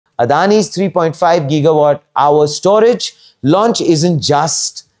Adani's 3.5 gigawatt hour storage launch isn't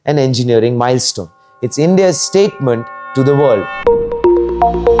just an engineering milestone. It's India's statement to the world.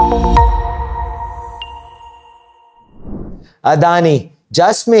 Adani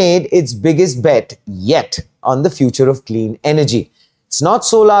just made its biggest bet yet on the future of clean energy. It's not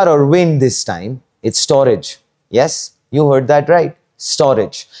solar or wind this time, it's storage. Yes, you heard that right.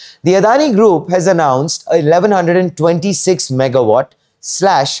 Storage. The Adani Group has announced a 1126 megawatt /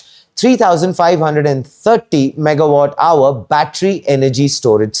 3530 megawatt hour battery energy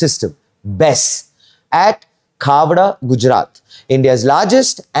storage system, BESS, at Khavda, Gujarat, India's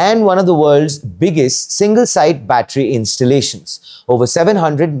largest and one of the world's biggest single-site battery installations. Over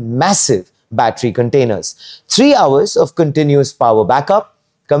 700 massive battery containers, 3 hours of continuous power backup,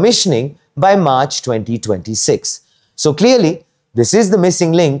 commissioning by March 2026. So clearly, this is the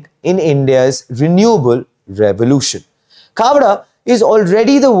missing link in India's renewable revolution. Khavda is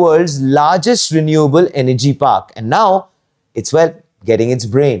already the world's largest renewable energy park, and now it's, well, getting its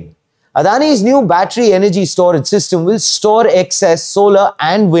brain. Adani's new battery energy storage system will store excess solar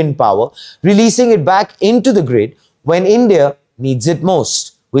and wind power, releasing it back into the grid when India needs it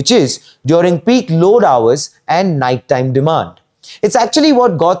most, which is during peak load hours and nighttime demand. It's actually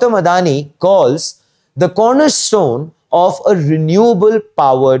what Gautam Adani calls the cornerstone of a renewable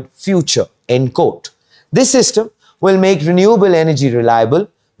powered future, end quote. This system will make renewable energy reliable,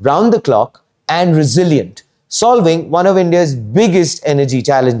 round the clock and resilient, solving one of India's biggest energy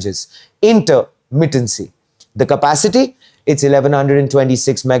challenges, intermittency. The capacity, it's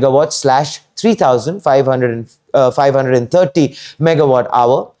 1126 megawatts / 3530 megawatt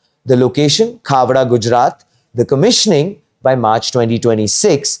hour. The location, Khavda, Gujarat. The commissioning by March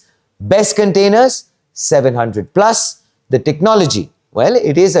 2026. BESS containers, 700 plus. The technology, well,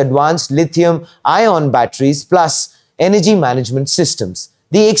 it is advanced lithium-ion batteries plus energy management systems.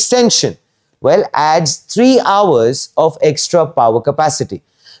 The extension, well, adds 3 hours of extra power capacity.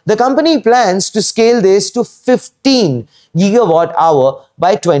 The company plans to scale this to 15 gigawatt hour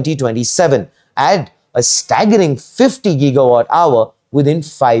by 2027, add a staggering 50 gigawatt hour within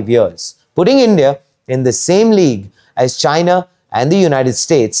 5 years, putting India in the same league as China and the United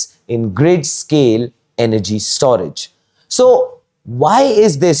States in grid-scale energy storage. So, why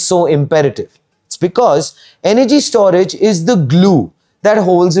is this so imperative? It's because energy storage is the glue that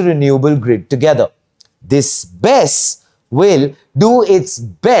holds a renewable grid together. This BESS will do its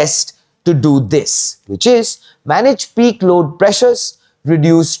best to do this, which is manage peak load pressures,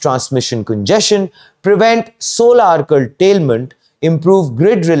 reduce transmission congestion, prevent solar curtailment, improve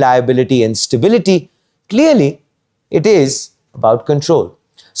grid reliability and stability. Clearly, it is about control.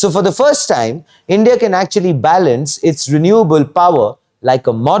 So for the first time, India can actually balance its renewable power like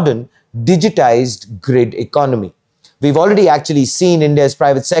a modern, digitized grid economy. We've already actually seen India's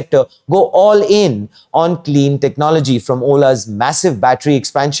private sector go all in on clean technology, from Ola's massive battery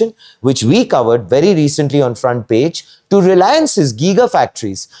expansion, which we covered very recently on Front Page, to Reliance's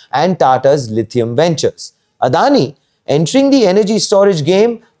gigafactories and Tata's lithium ventures. Adani entering the energy storage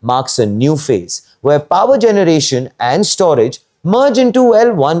game marks a new phase where power generation and storage merge into,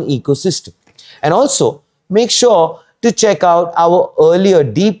 well, one ecosystem. And also, make sure to check out our earlier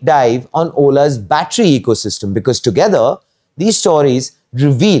deep dive on Ola's battery ecosystem, because together, these stories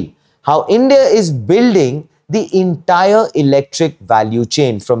reveal how India is building the entire electric value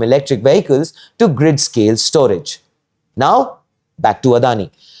chain, from electric vehicles to grid-scale storage. Now, back to Adani.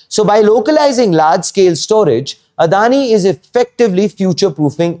 So by localizing large-scale storage, Adani is effectively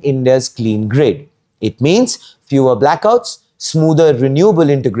future-proofing India's clean grid. It means fewer blackouts, smoother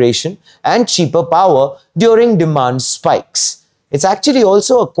renewable integration and cheaper power during demand spikes. It's actually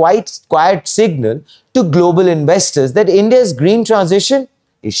also a quite quiet signal to global investors that India's green transition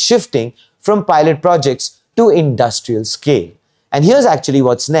is shifting from pilot projects to industrial scale. And here's actually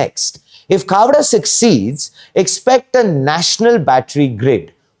what's next. If Khavda succeeds, expect a national battery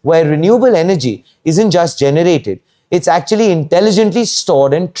grid where renewable energy isn't just generated, it's actually intelligently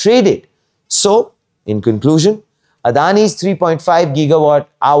stored and traded. So, in conclusion, Adani's 3.5 gigawatt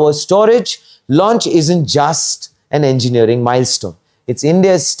hour storage launch isn't just an engineering milestone. It's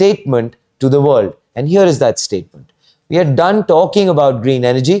India's statement to the world. And here is that statement. We are done talking about green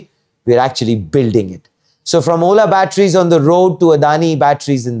energy. We're actually building it. So from Ola batteries on the road to Adani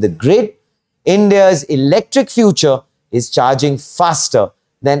batteries in the grid, India's electric future is charging faster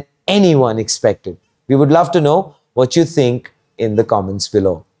than anyone expected. We would love to know what you think in the comments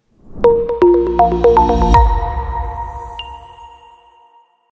below.